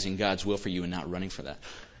recognizing God's will for you and not running for that.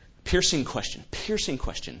 Piercing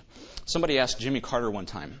question. Somebody asked Jimmy Carter one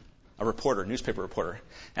time, a reporter, newspaper reporter,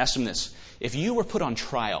 asked him this. If you were put on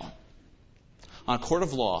trial on a court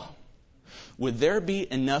of law, would there be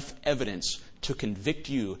enough evidence to convict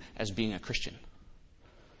you as being a Christian?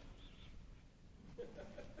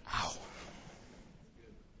 Ow.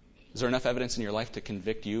 Is there enough evidence in your life to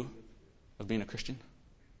convict you of being a Christian?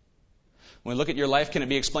 When we look at your life, can it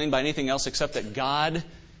be explained by anything else except that God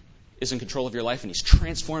is in control of your life and He's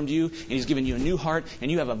transformed you and He's given you a new heart and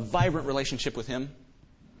you have a vibrant relationship with Him?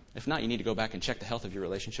 If not, you need to go back and check the health of your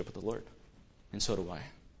relationship with the Lord. And so do I.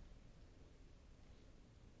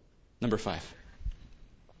 Number 5.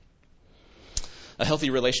 A healthy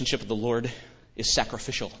relationship with the Lord is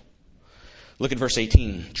sacrificial. Look at verse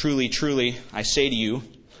 18. Truly, truly, I say to you,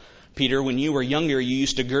 Peter, when you were younger, you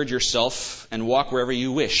used to gird yourself and walk wherever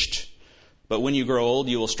you wished. But when you grow old,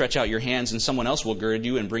 you will stretch out your hands and someone else will gird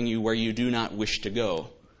you and bring you where you do not wish to go.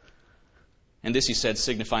 And this he said,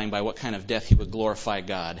 signifying by what kind of death he would glorify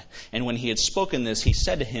God. And when he had spoken this, he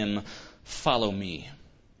said to him, follow me.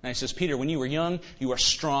 And he says, Peter, when you were young, you were a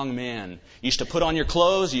strong man. You used to put on your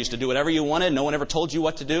clothes. You used to do whatever you wanted. No one ever told you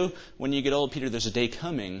what to do. When you get old, Peter, there's a day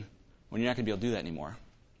coming when you're not going to be able to do that anymore.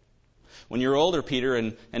 When you're older, Peter,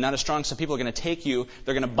 and not as strong, some people are going to take you,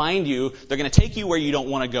 they're going to bind you, they're going to take you where you don't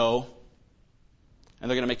want to go, and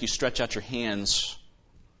they're going to make you stretch out your hands.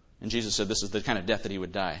 And Jesus said this is the kind of death that he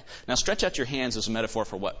would die. Now, stretch out your hands is a metaphor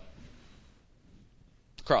for what?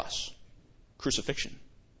 Cross. Crucifixion.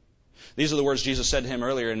 These are the words Jesus said to him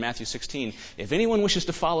earlier in Matthew 16. If anyone wishes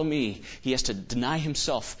to follow me, he has to deny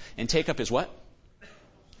himself and take up his what?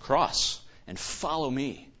 Cross. And follow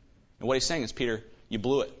me. And what he's saying is, Peter, you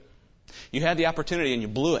blew it. You had the opportunity and you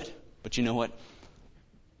blew it. But you know what?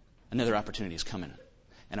 Another opportunity is coming.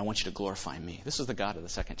 And I want you to glorify me. This is the God of the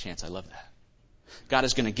second chance. I love that. God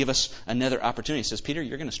is going to give us another opportunity. He says, Peter,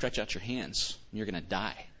 you're going to stretch out your hands. And you're going to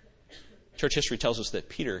die. Church history tells us that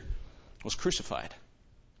Peter was crucified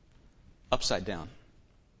upside down.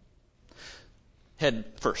 Head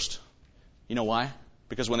first. You know why?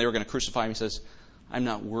 Because when they were going to crucify him, he says, I'm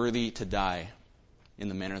not worthy to die in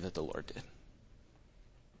the manner that the Lord did.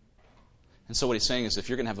 And so what he's saying is, if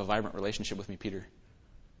you're going to have a vibrant relationship with me, Peter,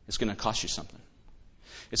 it's going to cost you something.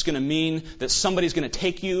 It's going to mean that somebody's going to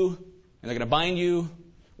take you and they're going to bind you.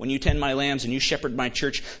 When you tend my lambs and you shepherd my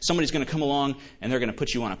church, somebody's going to come along and they're going to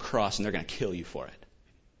put you on a cross and they're going to kill you for it.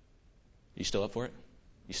 You still up for it?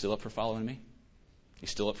 You still up for following me? You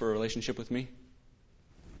still up for a relationship with me?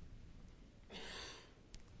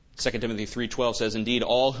 2 Timothy 3:12 says, indeed,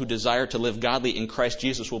 all who desire to live godly in Christ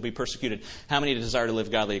Jesus will be persecuted. How many desire to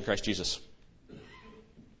live godly in Christ Jesus?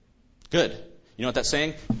 Good. You know what that's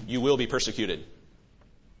saying? You will be persecuted.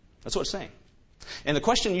 That's what it's saying. And the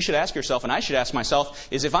question you should ask yourself, and I should ask myself,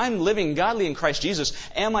 is if I'm living godly in Christ Jesus,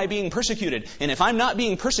 am I being persecuted? And if I'm not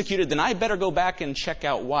being persecuted, then I better go back and check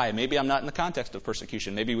out why. Maybe I'm not in the context of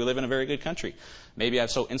persecution. Maybe we live in a very good country. Maybe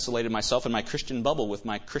I've so insulated myself in my Christian bubble with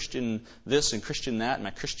my Christian this and Christian that and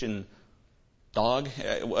my Christian dog,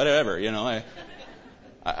 whatever, you know.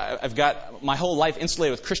 I've got my whole life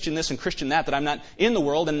insulated with Christian this and Christian that I'm not in the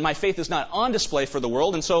world, and my faith is not on display for the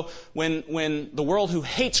world. And so when the world who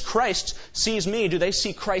hates Christ sees me, do they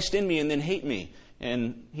see Christ in me and then hate me?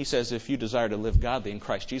 And he says, if you desire to live godly in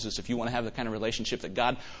Christ Jesus, if you want to have the kind of relationship that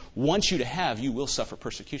God wants you to have, you will suffer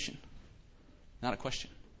persecution. Not a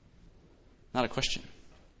question. Not a question.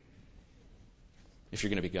 If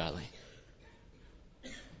you're going to be godly.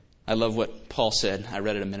 I love what Paul said. I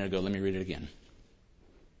read it a minute ago. Let me read it again.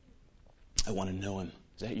 I want to know him.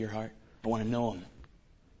 Is that your heart? I want to know him.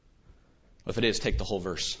 Well, if it is, take the whole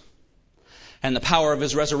verse. And the power of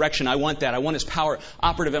his resurrection, I want that. I want his power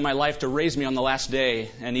operative in my life to raise me on the last day,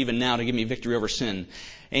 and even now to give me victory over sin.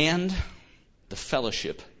 And the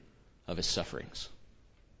fellowship of his sufferings.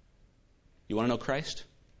 You want to know Christ?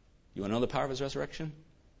 You want to know the power of his resurrection?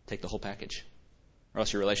 Take the whole package. Or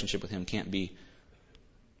else your relationship with him can't be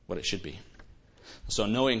what it should be. So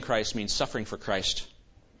knowing Christ means suffering for Christ.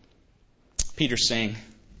 Peter's saying,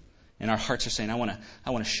 and our hearts are saying, I want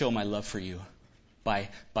to show my love for you by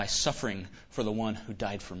suffering for the one who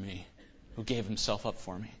died for me, who gave himself up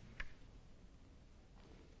for me.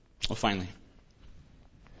 Well, finally,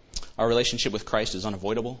 our relationship with Christ is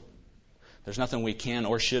unavoidable. There's nothing we can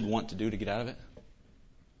or should want to do to get out of it.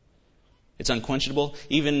 It's unquenchable.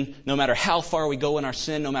 Even no matter how far we go in our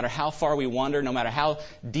sin, no matter how far we wander, no matter how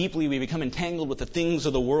deeply we become entangled with the things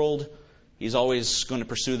of the world, he's always going to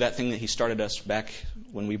pursue that thing that he started us back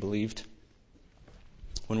when we believed.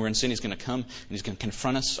 When we're in sin, he's going to come and he's going to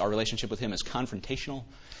confront us. Our relationship with him is confrontational.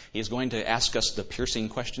 He is going to ask us the piercing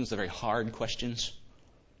questions, the very hard questions.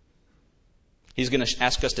 He's going to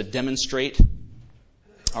ask us to demonstrate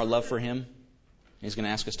our love for him. He's going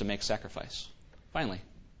to ask us to make sacrifice. Finally,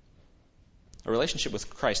 a relationship with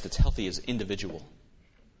Christ that's healthy is individual.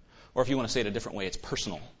 Or if you want to say it a different way, it's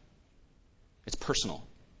personal. It's personal.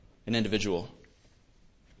 An individual.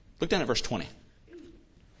 Look down at verse 20.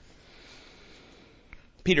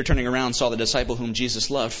 Peter, turning around, saw the disciple whom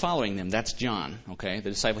Jesus loved following them. That's John, okay?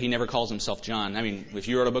 The disciple, he never calls himself John. I mean, if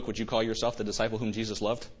you wrote a book, would you call yourself the disciple whom Jesus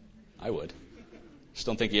loved? I would. Just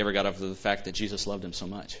don't think he ever got over the fact that Jesus loved him so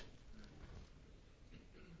much.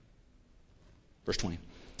 Verse 20.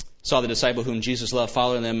 Saw the disciple whom Jesus loved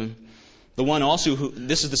following them. The one also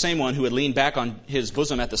this is the same one who had leaned back on his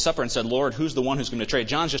bosom at the supper and said, Lord, who's the one who's going to betray?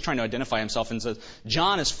 John's just trying to identify himself and says,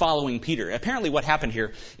 John is following Peter. Apparently what happened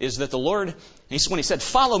here is that the Lord, when he said,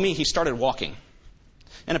 follow me, he started walking.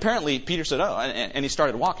 And apparently Peter said, oh, and he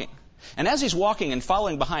started walking. And as he's walking and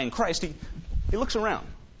following behind Christ, he looks around.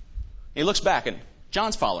 He looks back and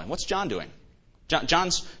John's following. What's John doing?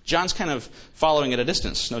 John's kind of following at a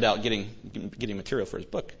distance, no doubt getting material for his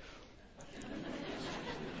book.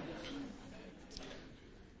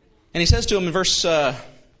 And he says to him in verse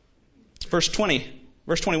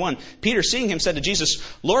 21, Peter, seeing him, said to Jesus,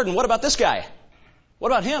 Lord, and what about this guy? What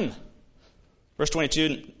about him? Verse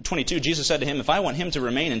 22, Jesus said to him, if I want him to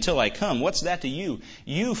remain until I come, what's that to you?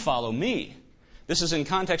 You follow me. This is in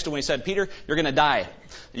context of when he said, Peter, you're going to die.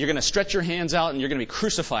 You're going to stretch your hands out and you're going to be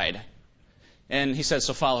crucified. And he says,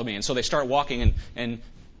 so follow me. And so they start walking and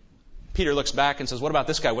Peter looks back and says, what about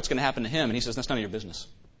this guy? What's going to happen to him? And he says, that's none of your business.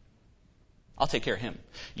 I'll take care of him.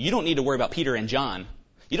 You don't need to worry about Peter and John.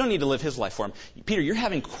 You don't need to live his life for him. Peter, you're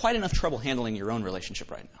having quite enough trouble handling your own relationship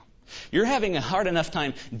right now. You're having a hard enough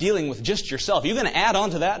time dealing with just yourself. You're going to add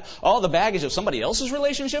on to that all the baggage of somebody else's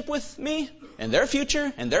relationship with me and their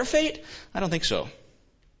future and their fate? I don't think so.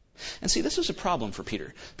 And see, this is a problem for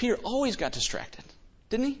Peter. Peter always got distracted,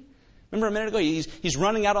 didn't he? Remember a minute ago, he's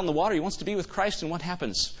running out on the water. He wants to be with Christ, and what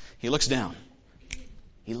happens? He looks down.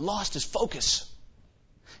 He lost his focus.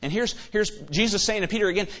 And here's Jesus saying to Peter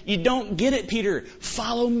again, you don't get it, Peter.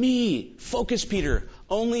 Follow me. Focus, Peter.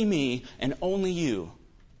 Only me and only you.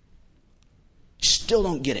 You still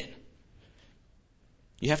don't get it.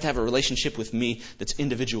 You have to have a relationship with me that's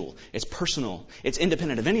individual. It's personal. It's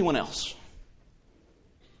independent of anyone else.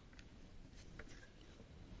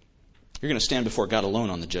 You're going to stand before God alone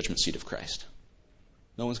on the judgment seat of Christ.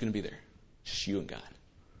 No one's going to be there. Just you and God.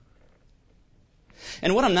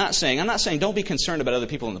 And what I'm not saying don't be concerned about other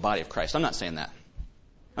people in the body of Christ. I'm not saying that.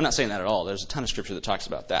 I'm not saying that at all. There's a ton of scripture that talks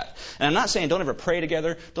about that. And I'm not saying don't ever pray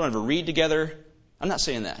together, don't ever read together. I'm not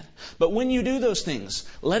saying that. But when you do those things,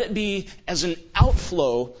 let it be as an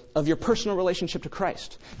outflow of your personal relationship to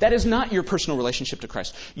Christ. That is not your personal relationship to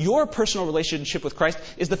Christ. Your personal relationship with Christ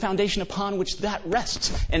is the foundation upon which that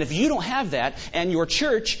rests. And if you don't have that, and your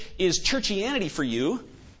church is churchianity for you,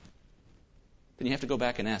 then you have to go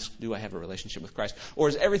back and ask, do I have a relationship with Christ? Or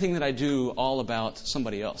is everything that I do all about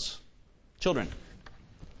somebody else? Children,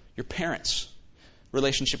 your parents'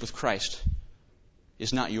 relationship with Christ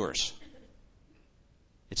is not yours.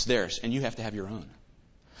 It's theirs, and you have to have your own.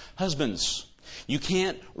 Husbands, you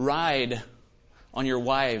can't ride on your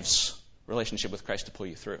wife's relationship with Christ to pull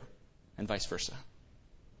you through, and vice versa.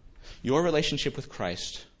 Your relationship with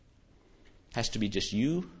Christ has to be just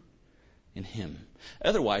you and Him.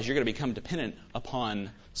 Otherwise, you're going to become dependent upon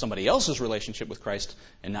somebody else's relationship with Christ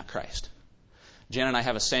and not Christ. Jan and I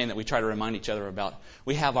have a saying that we try to remind each other about.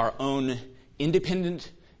 We have our own independent,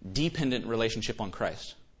 dependent relationship on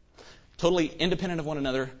Christ. Totally independent of one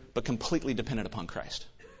another, but completely dependent upon Christ.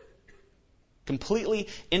 Completely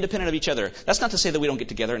independent of each other. That's not to say that we don't get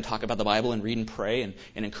together and talk about the Bible and read and pray and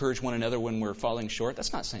encourage one another when we're falling short.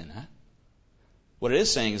 That's not saying that. What it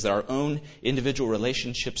is saying is that our own individual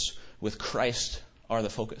relationships with Christ are the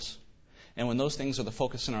focus. And when those things are the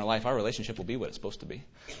focus in our life, our relationship will be what it's supposed to be.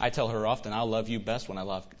 I tell her often, I'll love you best when I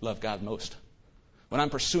love God most. When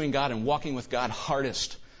I'm pursuing God and walking with God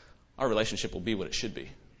hardest, our relationship will be what it should be.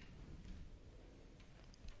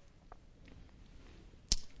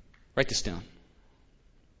 Write this down.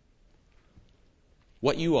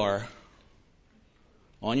 What you are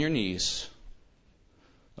on your knees,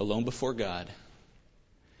 alone before God,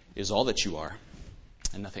 is all that you are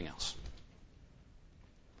and nothing else.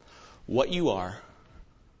 What you are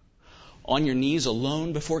on your knees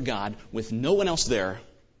alone before God with no one else there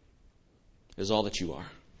is all that you are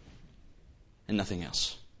and nothing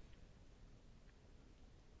else.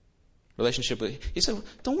 Relationship with, he said,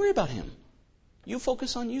 don't worry about him. You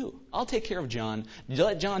focus on you. I'll take care of John.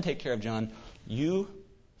 Let John take care of John. You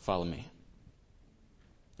follow me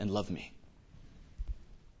and love me.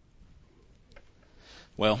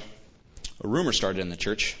 Well, a rumor started in the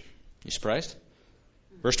church. You surprised?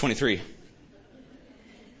 Verse 23.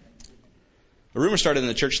 A rumor started in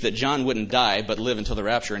the church that John wouldn't die but live until the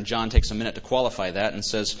rapture, and John takes a minute to qualify that and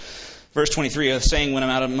says, verse 23, a saying went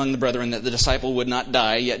out among the brethren that the disciple would not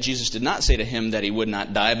die, yet Jesus did not say to him that he would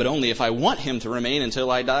not die, but only if I want him to remain until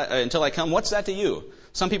I come. What's that to you?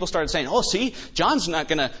 Some people started saying, oh, see, John's not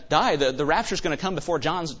going to die. The rapture's going to come before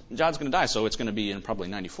John's going to die, so it's going to be in probably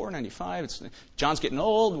 94, 95. John's getting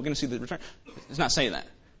old. We're going to see the return. He's not saying that.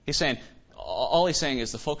 He's saying, all he's saying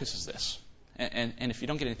is the focus is this. And if you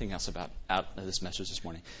don't get anything else out of this message this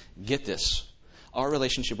morning, get this. Our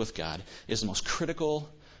relationship with God is the most critical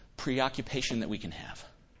preoccupation that we can have.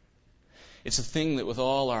 It's a thing that with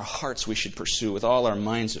all our hearts we should pursue, with all our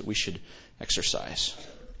minds that we should exercise.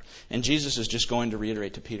 And Jesus is just going to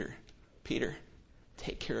reiterate to Peter, Peter,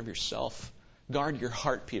 take care of yourself. Guard your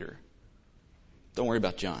heart, Peter. Don't worry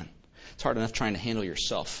about John. It's hard enough trying to handle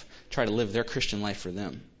yourself. Try to live their Christian life for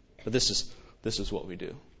them. But this is what we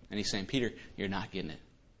do. And he's saying, Peter, you're not getting it.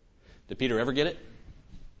 Did Peter ever get it?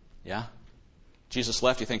 Yeah. Jesus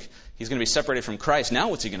left. You think he's going to be separated from Christ. Now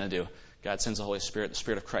what's he going to do? God sends the Holy Spirit. The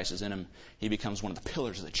Spirit of Christ is in him. He becomes one of the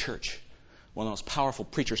pillars of the church. One of the most powerful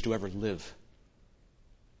preachers to ever live.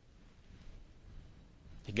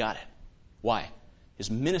 He got it. Why? His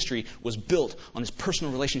ministry was built on his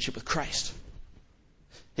personal relationship with Christ.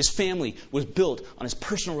 His family was built on his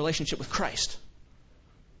personal relationship with Christ.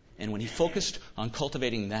 And when he focused on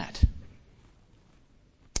cultivating that,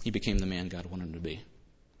 he became the man God wanted him to be.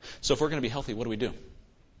 So if we're going to be healthy, what do we do?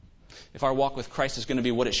 If our walk with Christ is going to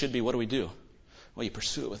be what it should be, what do we do? Well, you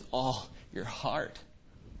pursue it with all your heart.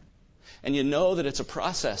 And you know that it's a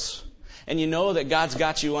process. And you know that God's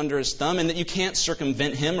got you under his thumb and that you can't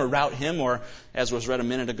circumvent him or rout him or, as was read a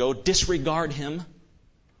minute ago, disregard him.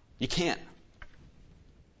 You can't.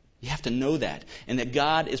 You have to know that. And that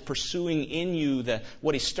God is pursuing in you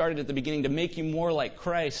what he started at the beginning to make you more like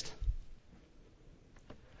Christ.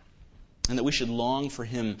 And that we should long for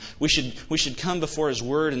him. We should come before his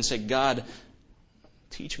word and say, God,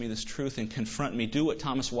 teach me this truth and confront me. Do what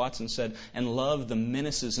Thomas Watson said and love the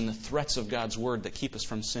menaces and the threats of God's word that keep us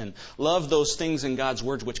from sin. Love those things in God's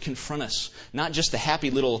word which confront us. Not just the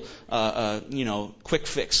happy little, quick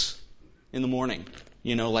fix in the morning.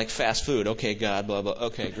 Like fast food. Okay, God, blah, blah.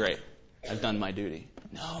 Okay, great. I've done my duty.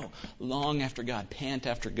 No. Long after God. Pant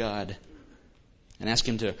after God. And ask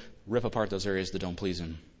him to rip apart those areas that don't please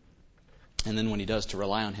him. And then when he does, to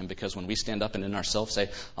rely on him. Because when we stand up and in ourselves say,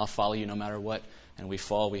 I'll follow you no matter what, and we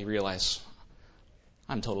fall, we realize,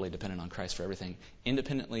 I'm totally dependent on Christ for everything.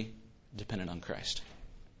 Independently dependent on Christ.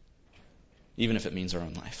 Even if it means our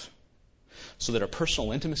own life. So that our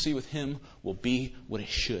personal intimacy with him will be what it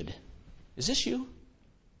should. Is this you?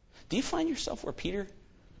 Do you find yourself where Peter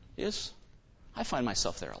is? I find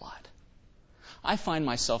myself there a lot. I find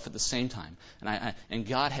myself at the same time. And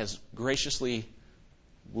God has graciously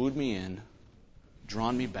wooed me in,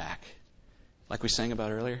 drawn me back, like we sang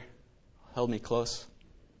about earlier, held me close,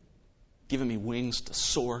 given me wings to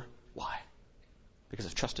soar. Why? Because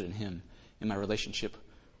I've trusted in him, and my relationship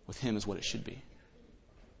with him is what it should be.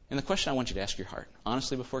 And the question I want you to ask your heart,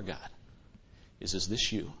 honestly before God, is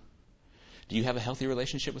this you? Do you have a healthy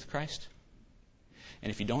relationship with Christ? And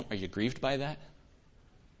if you don't, are you grieved by that?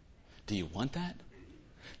 Do you want that?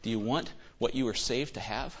 Do you want what you were saved to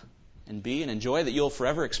have and be and enjoy that you'll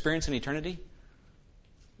forever experience in eternity?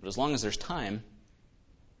 But as long as there's time,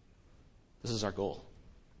 this is our goal,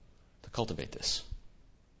 to cultivate this.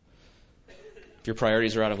 If your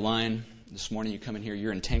priorities are out of line, this morning you come in here,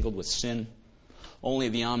 you're entangled with sin. Only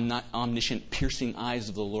the omniscient, piercing eyes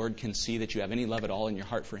of the Lord can see that you have any love at all in your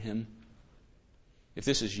heart for him. If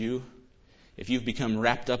this is you, if you've become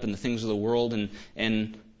wrapped up in the things of the world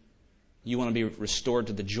and you want to be restored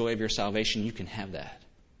to the joy of your salvation, you can have that.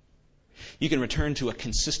 You can return to a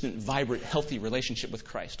consistent, vibrant, healthy relationship with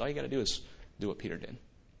Christ. All you got to do is do what Peter did.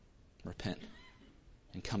 Repent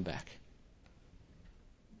and come back.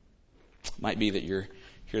 It might be that you're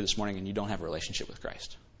here this morning and you don't have a relationship with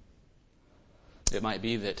Christ. It might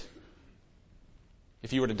be that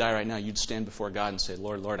if you were to die right now, you'd stand before God and say,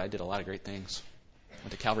 Lord, I did a lot of great things. I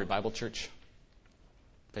went to Calvary Bible Church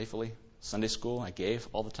faithfully. Sunday school, I gave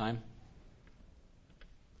all the time.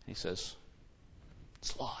 He says,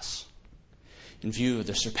 it's loss. In view of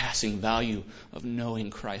the surpassing value of knowing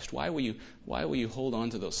Christ, why will you hold on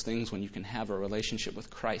to those things when you can have a relationship with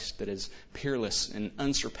Christ that is peerless and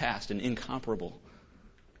unsurpassed and incomparable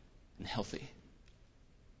and healthy?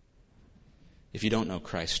 If you don't know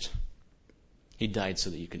Christ, he died so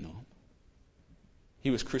that you can know him. He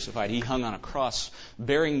was crucified. He hung on a cross,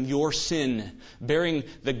 bearing your sin, bearing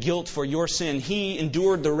the guilt for your sin. He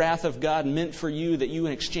endured the wrath of God meant for you, that you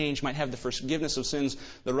in exchange might have the forgiveness of sins,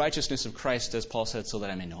 the righteousness of Christ, as Paul said, so that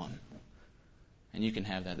I may know him. And you can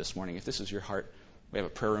have that this morning. If this is your heart, we have a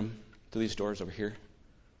prayer room through these doors over here.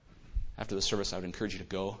 After the service, I would encourage you to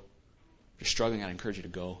go. If you're struggling, I'd encourage you to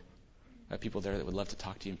go. I have people there that would love to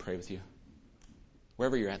talk to you and pray with you.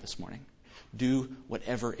 Wherever you're at this morning, do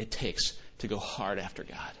whatever it takes to go hard after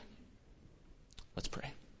God. Let's pray.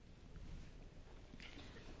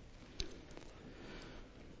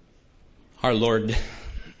 Our Lord,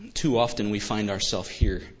 too often we find ourselves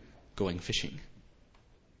here going fishing.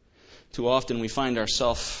 Too often we find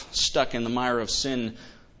ourselves stuck in the mire of sin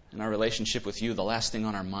and our relationship with you, the last thing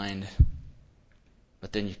on our mind.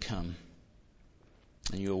 But then you come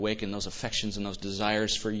and you awaken those affections and those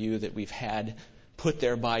desires for you that we've had put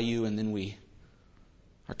there by you, and then we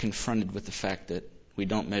are confronted with the fact that we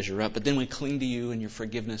don't measure up. But then we cling to you and your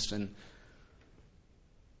forgiveness, and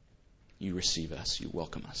you receive us, you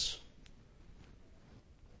welcome us.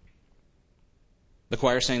 The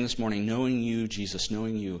choir sang this morning, knowing you, Jesus,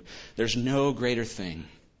 knowing you. There's no greater thing.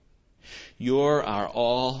 You're our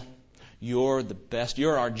all. You're the best.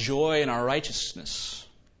 You're our joy and our righteousness.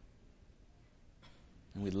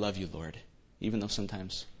 And we love you, Lord, even though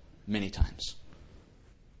sometimes, many times,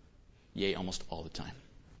 yea, almost all the time,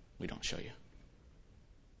 we don't show you.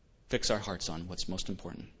 Fix our hearts on what's most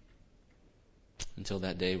important until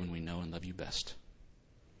that day when we know and love you best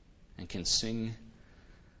and can sing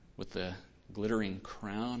with the glittering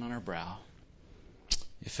crown on our brow,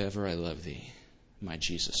 if ever I love thee, my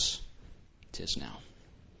Jesus, 'tis now.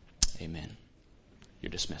 Amen. You're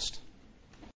dismissed.